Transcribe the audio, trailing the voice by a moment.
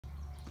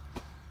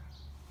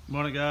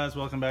Morning guys,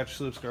 welcome back to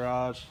Sloop's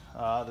Garage.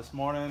 This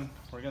morning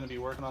we're going to be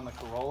working on the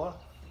Corolla.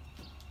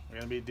 We're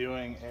going to be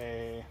doing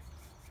a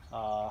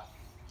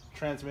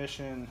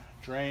transmission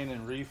drain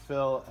and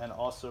refill, and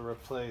also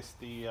replace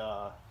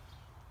the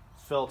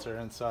filter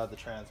inside the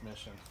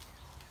transmission.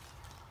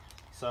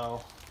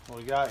 So what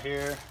we got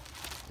here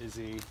is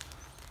the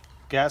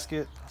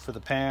gasket for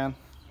the pan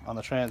on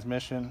the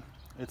transmission.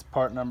 It's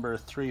part number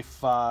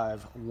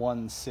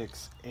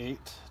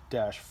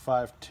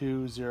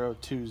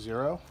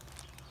 35168-52020.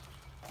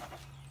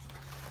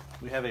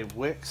 We have a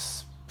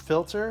Wix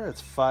filter,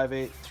 it's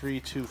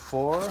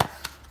 58324,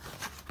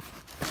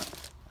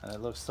 and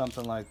it looks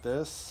something like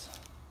this.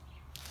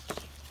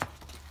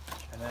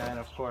 And then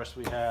of course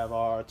we have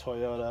our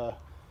Toyota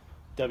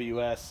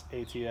WS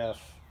ATF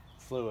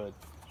fluid.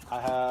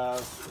 I have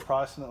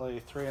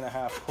approximately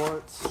 3.5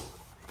 quarts.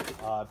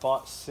 I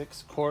bought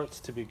 6 quarts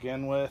to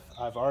begin with.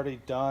 I've already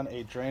done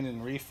a drain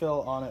and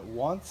refill on it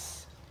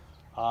once.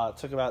 It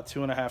took about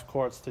 2.5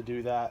 quarts to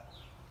do that,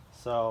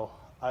 so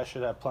I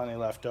should have plenty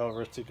left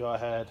over to go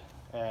ahead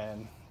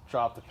and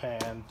drop the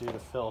pan, do the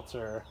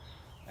filter,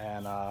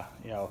 and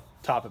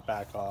top it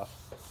back off.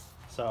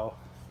 So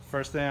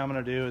first thing I'm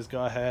going to do is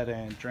go ahead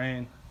and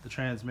drain the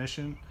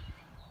transmission.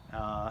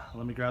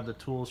 Let me grab the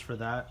tools for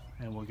that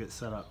and we'll get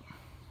set up.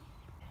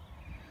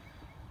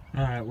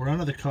 Alright, we're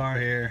under the car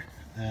here,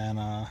 and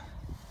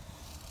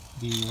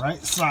the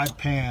right side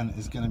pan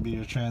is going to be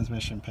your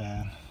transmission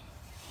pan.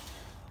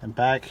 And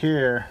back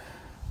here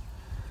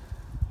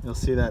you'll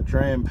see that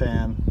drain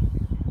pan,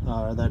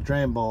 or that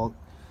drain bolt.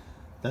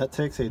 That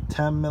takes a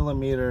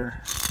 10mm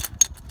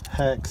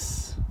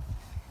hex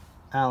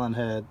Allen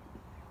head,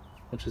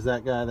 which is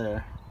that guy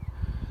there.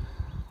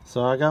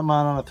 So I got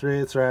mine on a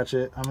 3/8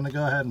 ratchet. I'm going to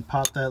go ahead and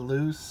pop that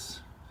loose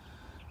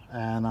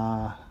and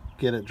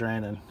get it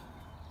draining.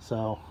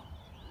 So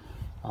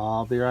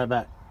I'll be right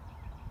back.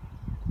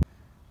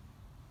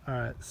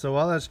 Alright, so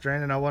while that's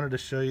draining, I wanted to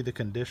show you the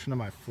condition of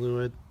my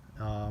fluid.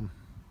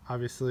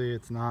 Obviously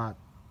it's not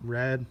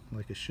red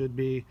like it should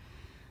be.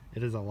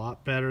 It is a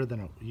lot better than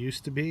it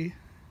used to be,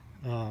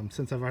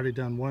 since I've already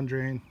done one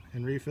drain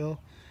and refill.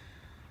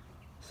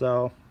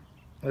 So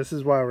this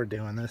is why we're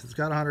doing this. It's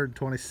got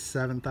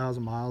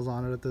 127,000 miles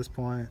on it at this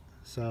point,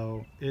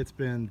 so it's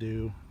been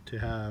due to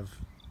have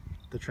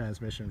the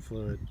transmission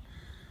fluid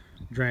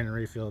drain and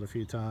refilled a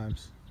few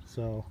times.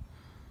 So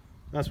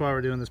that's why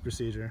we're doing this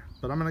procedure.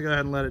 But I'm gonna go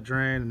ahead and let it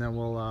drain, and then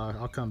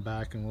I'll come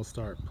back and we'll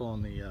start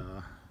pulling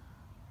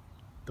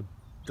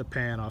the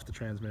pan off the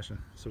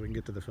transmission so we can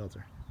get to the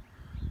filter.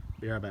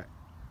 Be right back.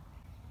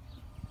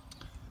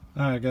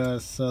 Alright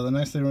guys, so the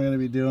next thing we're going to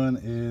be doing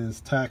is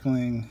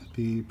tackling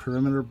the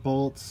perimeter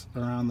bolts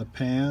around the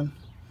pan.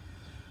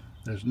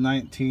 There's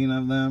 19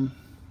 of them.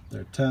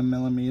 They're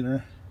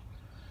 10mm.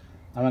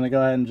 I'm going to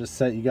go ahead and just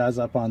set you guys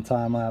up on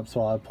time lapse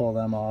while I pull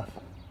them off.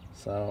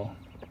 So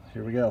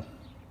here we go.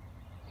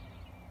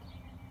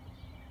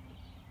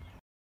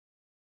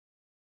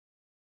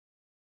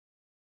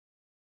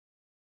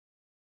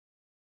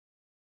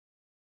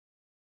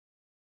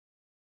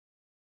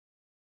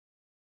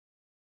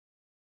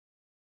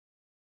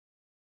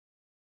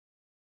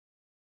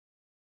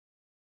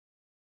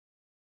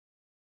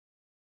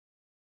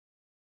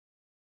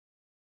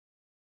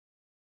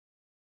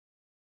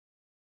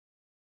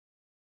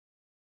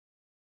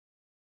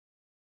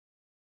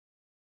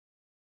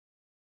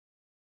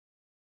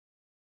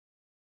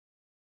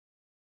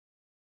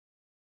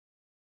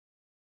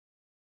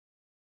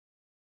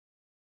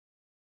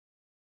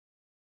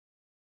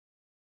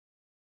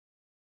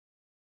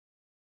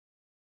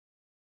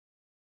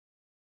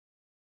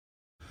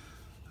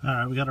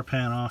 Alright, we got our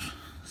pan off.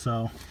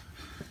 So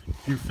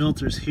your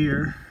filter's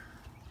here,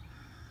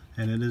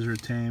 and it is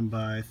retained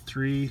by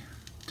 3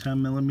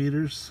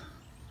 10mm.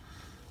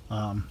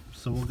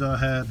 So we'll go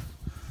ahead,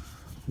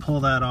 pull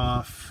that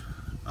off.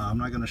 I'm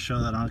not going to show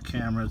that on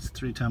camera. It's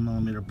 3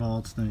 10mm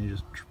bolts. Then you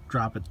just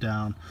drop it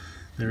down.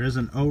 There is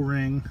an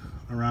O-ring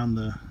around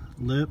the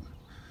lip.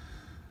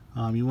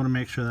 You want to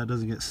make sure that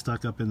doesn't get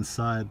stuck up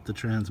inside the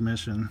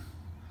transmission.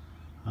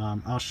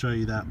 I'll show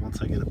you that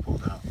once I get it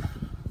pulled out.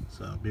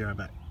 So be right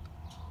back.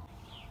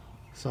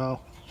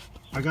 So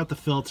I got the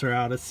filter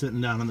out, it's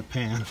sitting down in the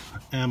pan,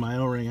 and my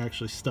O-ring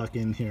actually stuck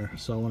in here,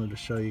 so I wanted to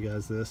show you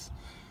guys this.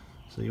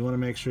 So you want to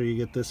make sure you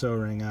get this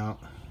O-ring out,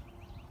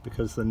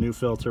 because the new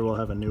filter will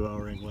have a new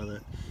O-ring with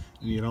it,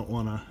 and you don't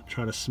want to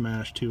try to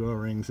smash 2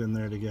 O-rings in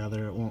there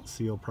together. It won't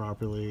seal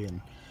properly and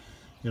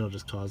it'll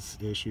just cause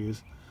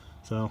issues.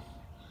 So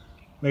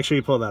make sure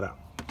you pull that out.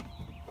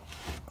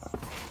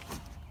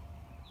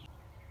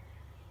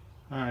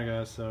 Alright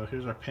guys, so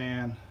here's our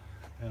pan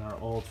and our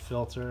old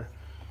filter.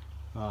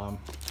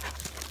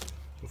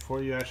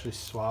 Before you actually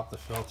swap the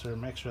filter,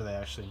 make sure they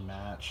actually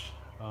match.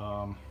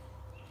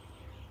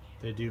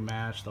 They do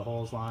match, the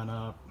holes line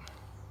up.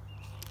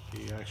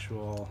 The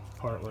actual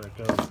part where it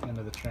goes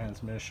into the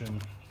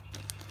transmission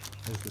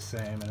is the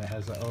same, and it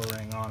has the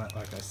O-ring on it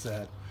like I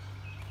said.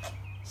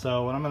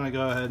 So what I'm going to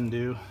go ahead and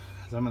do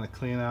is I'm going to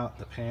clean out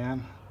the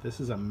pan. This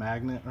is a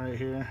magnet right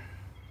here,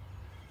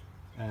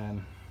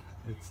 and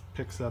it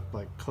picks up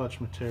like clutch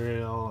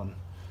material and,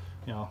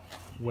 you know,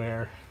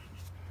 wear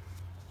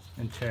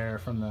and tear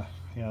from the,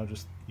 you know,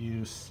 just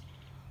use.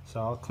 So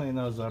I'll clean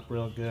those up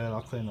real good.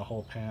 I'll clean the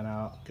whole pan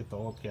out, get the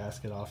old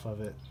gasket off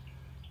of it,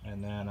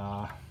 and then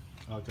I'll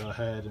go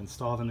ahead and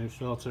install the new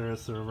filter.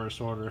 It's the reverse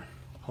order.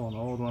 Pulling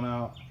the old one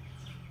out,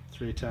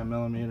 310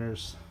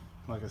 millimeters.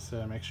 Like I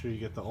said, make sure you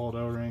get the old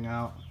O-ring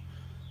out,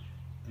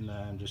 and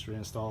then just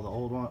reinstall the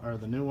old one or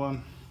the new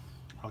one.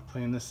 I'll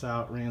clean this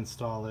out,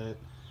 reinstall it,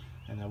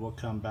 and then we'll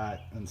come back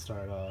and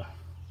start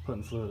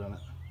putting fluid in it.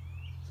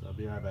 So I'll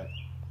be right back.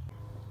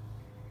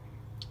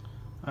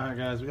 Alright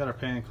guys, we got our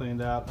pan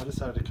cleaned out. I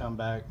decided to come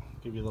back,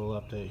 give you a little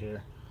update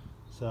here.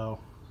 So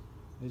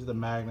these are the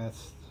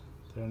magnets.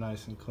 They're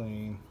nice and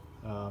clean.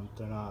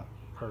 They're not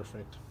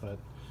perfect, but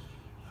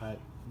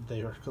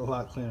they are a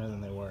lot cleaner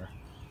than they were.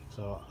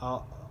 So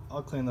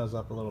I'll clean those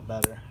up a little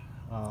better.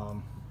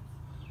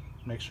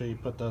 Make sure you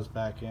put those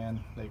back in.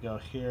 They go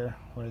here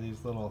where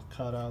these little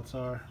cutouts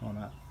are.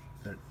 Well,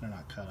 they're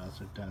not cutouts,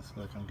 they're dents.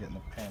 Look, I'm getting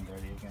the pan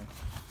dirty again.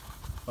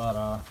 But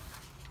I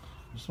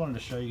just wanted to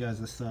show you guys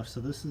this stuff. So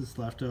this is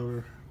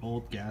leftover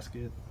old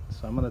gasket.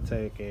 So I'm going to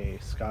take a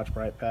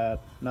Scotch-Brite pad,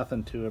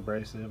 nothing too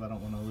abrasive. I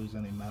don't want to lose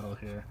any metal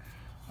here,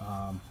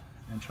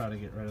 and try to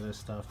get rid of this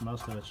stuff.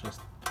 Most of it's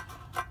just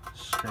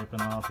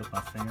scraping off with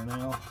my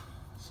fingernail.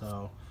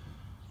 So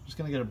I'm just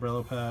going to get a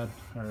Brillo pad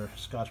or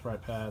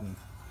Scotch-Brite pad and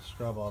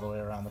scrub all the way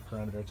around the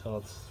perimeter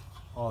till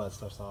all that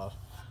stuff's off.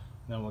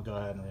 And then we'll go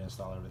ahead and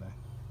reinstall everything.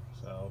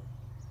 So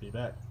be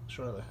back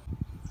shortly.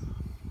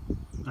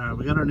 Alright,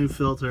 we got our new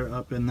filter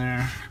up in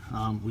there.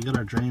 We got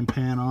our drain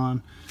pan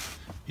on.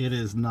 It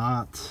is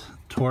not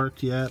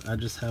torqued yet. I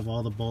just have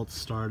all the bolts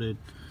started.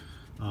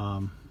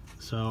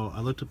 So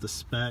I looked up the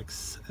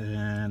specs,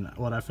 and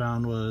what I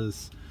found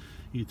was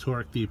you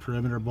torque the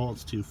perimeter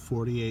bolts to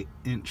 48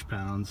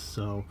 inch-pounds.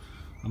 So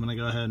I'm going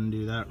to go ahead and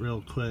do that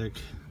real quick.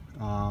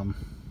 And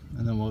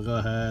then we'll go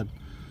ahead.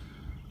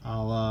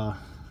 I'll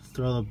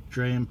throw the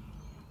drain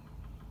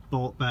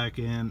bolt back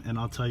in, and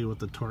I'll tell you what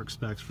the torque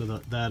specs for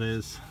that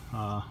is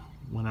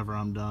whenever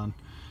I'm done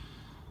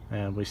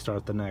and we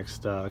start the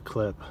next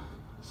clip.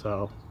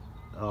 So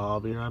I'll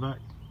be right back.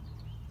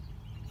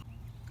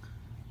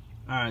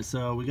 Alright,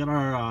 so we got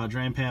our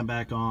drain pan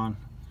back on.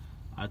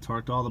 I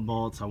torqued all the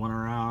bolts. I went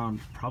around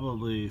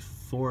probably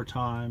 4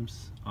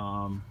 times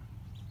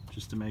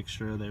just to make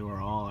sure they were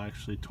all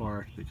actually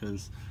torqued,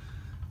 because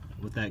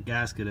with that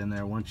gasket in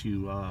there, once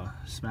you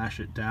smash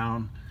it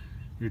down,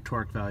 your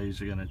torque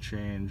values are going to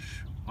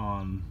change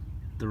on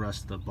the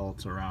rest of the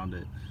bolts around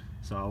it.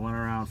 So I went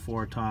around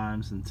 4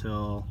 times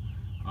until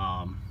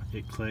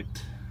it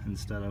clicked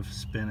instead of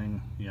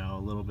spinning, you know,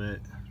 a little bit.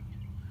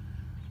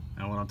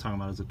 And what I'm talking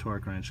about is a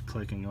torque wrench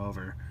clicking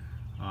over.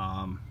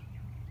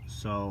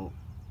 So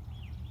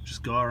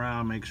just go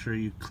around, make sure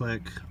you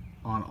click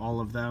on all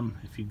of them.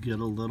 If you get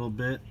a little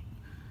bit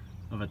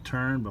of a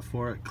turn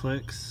before it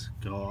clicks,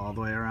 go all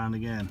the way around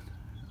again.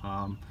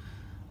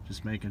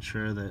 Just making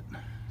sure that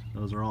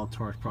those are all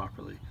torqued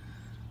properly.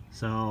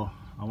 So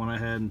I went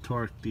ahead and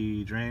torqued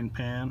the drain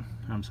pan,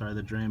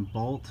 the drain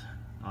bolt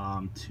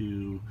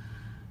to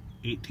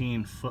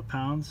 18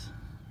 foot-pounds.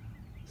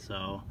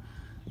 So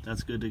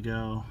that's good to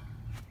go.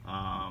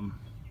 I'm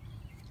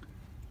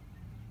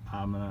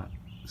gonna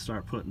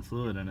start putting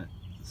fluid in it.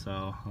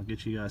 So I'll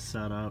get you guys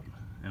set up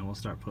and we'll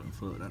start putting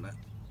fluid in it.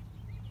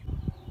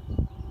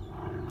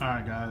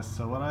 Alright guys,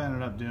 so what I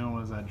ended up doing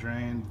was I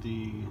drained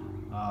the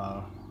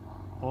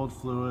old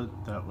fluid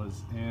that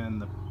was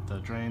in the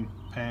drain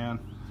pan,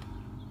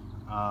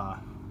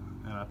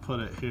 and I put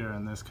it here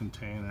in this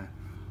container.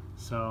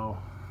 So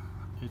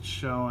it's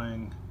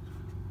showing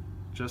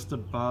just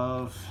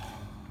above,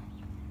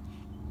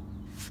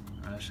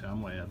 actually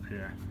I'm way up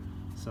here,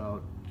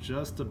 so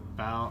just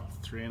about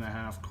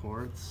 3.5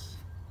 quarts.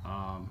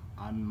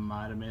 I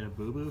might have made a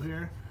boo-boo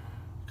here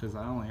because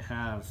I only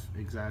have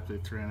exactly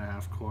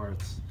 3.5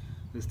 quarts.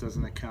 This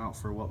doesn't account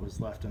for what was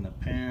left in the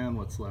pan,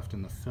 what's left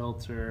in the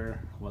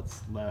filter,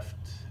 what's left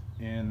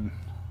in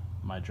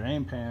my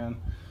drain pan.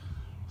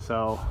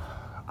 So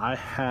I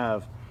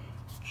have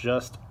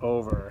just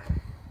over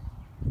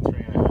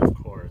 3.5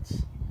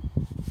 quarts.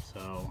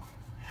 So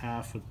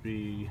half would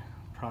be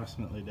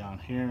approximately down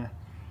here.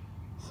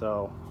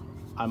 So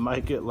I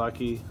might get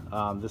lucky.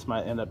 This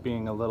might end up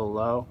being a little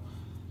low.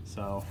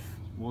 So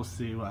we'll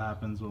see what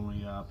happens when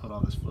we put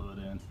all this fluid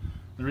in.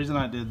 The reason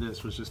I did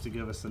this was just to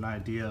give us an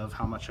idea of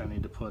how much I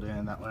need to put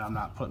in. That way I'm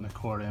not putting the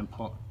quart in,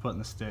 putting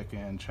the stick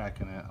in,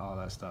 checking it, all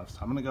that stuff. So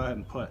I'm gonna go ahead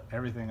and put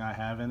everything I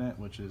have in it,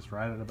 which is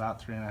right at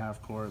about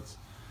 3.5 quarts,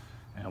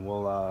 and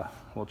we'll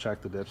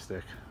check the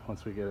dipstick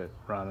once we get it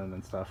running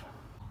and stuff.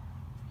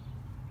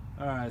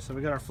 All right, so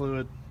we got our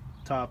fluid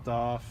topped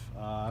off.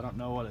 I don't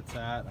know what it's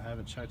at. I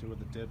haven't checked it with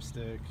the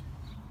dipstick.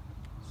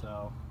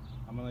 So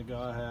I'm gonna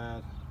go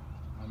ahead.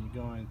 I'm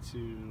going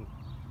to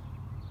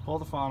pull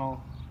the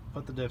funnel,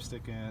 put the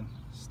dipstick in,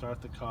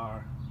 start the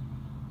car,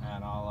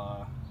 and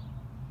I'll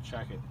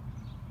check it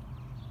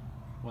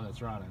when it's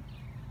running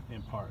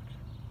in park.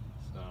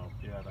 So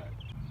be right back.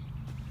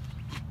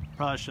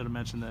 probably should have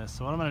mentioned this.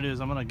 So what I'm going to do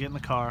is I'm going to get in the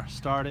car,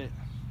 start it.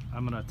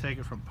 I'm going to take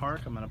it from park.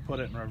 I'm going to put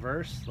it in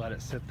reverse, let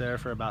it sit there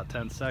for about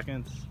 10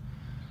 seconds.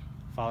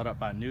 Followed up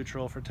by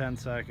neutral for 10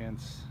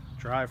 seconds,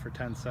 drive for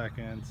 10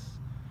 seconds,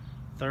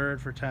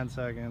 third for 10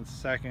 seconds,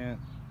 second.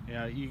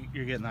 Yeah,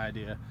 you're getting the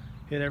idea.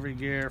 Hit every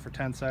gear for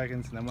 10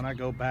 seconds, and then when I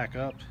go back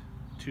up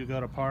to go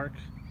to park,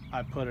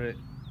 I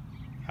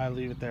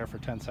leave it there for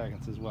 10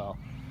 seconds as well.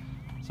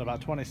 So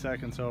about 20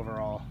 seconds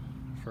overall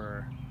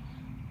for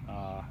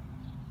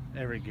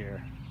every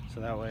gear.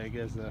 So that way it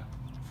gives the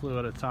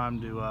fluid a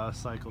time to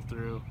cycle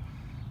through.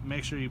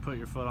 Make sure you put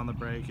your foot on the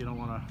brake. You don't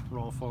want to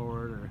roll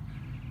forward or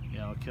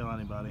kill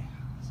anybody.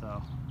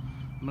 So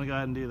I'm gonna go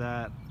ahead and do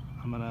that.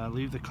 I'm gonna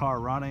leave the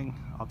car running.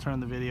 I'll turn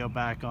the video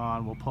back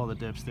on. We'll pull the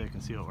dipstick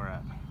and see what we're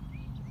at.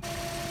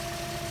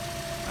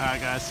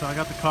 Alright guys, so I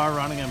got the car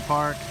running in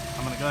park.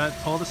 I'm gonna go ahead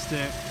and pull the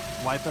stick,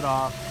 wipe it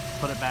off,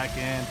 put it back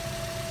in, and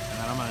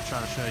then I'm gonna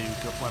try to show you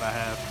what I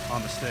have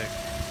on the stick.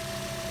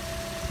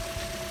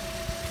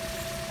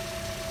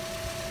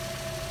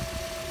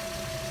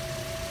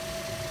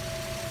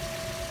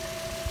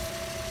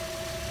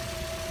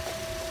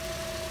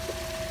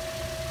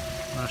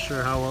 Not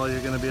sure how well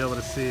you're going to be able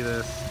to see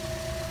this,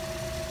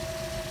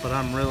 but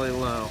I'm really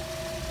low.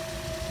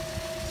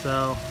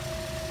 So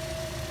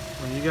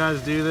when you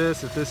guys do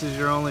this, if this is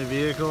your only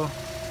vehicle,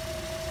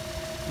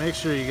 make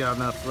sure you got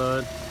enough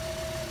fluid.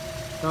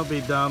 Don't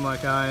be dumb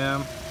like I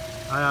am.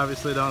 I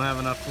obviously don't have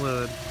enough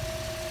fluid,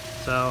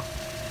 so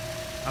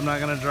I'm not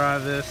going to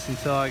drive this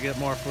until I get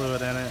more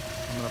fluid in it.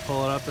 I'm going to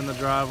pull it up in the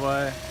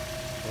driveway,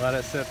 let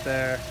it sit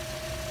there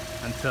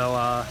until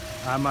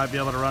I might be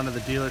able to run to the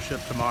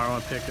dealership tomorrow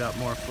and pick up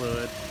more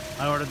fluid.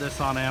 I ordered this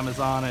on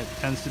Amazon. It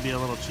tends to be a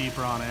little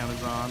cheaper on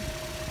Amazon,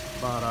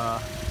 but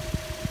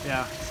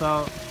yeah,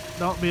 so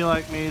don't be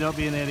like me, don't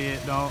be an idiot,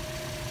 don't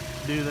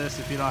do this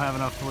if you don't have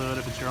enough fluid,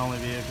 if it's your only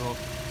vehicle.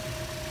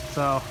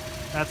 So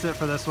that's it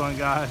for this one,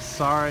 guys.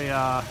 Sorry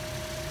I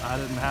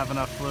didn't have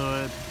enough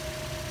fluid.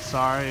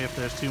 Sorry if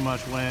there's too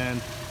much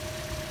wind.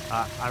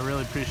 I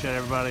really appreciate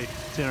everybody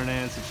tuning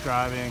in,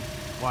 subscribing,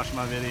 watching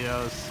my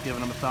videos, giving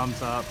them a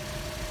thumbs up.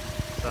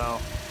 So,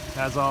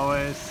 as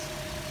always,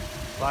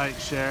 like,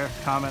 share,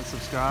 comment,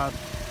 subscribe,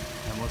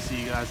 and we'll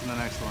see you guys in the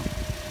next one.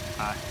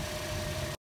 Bye.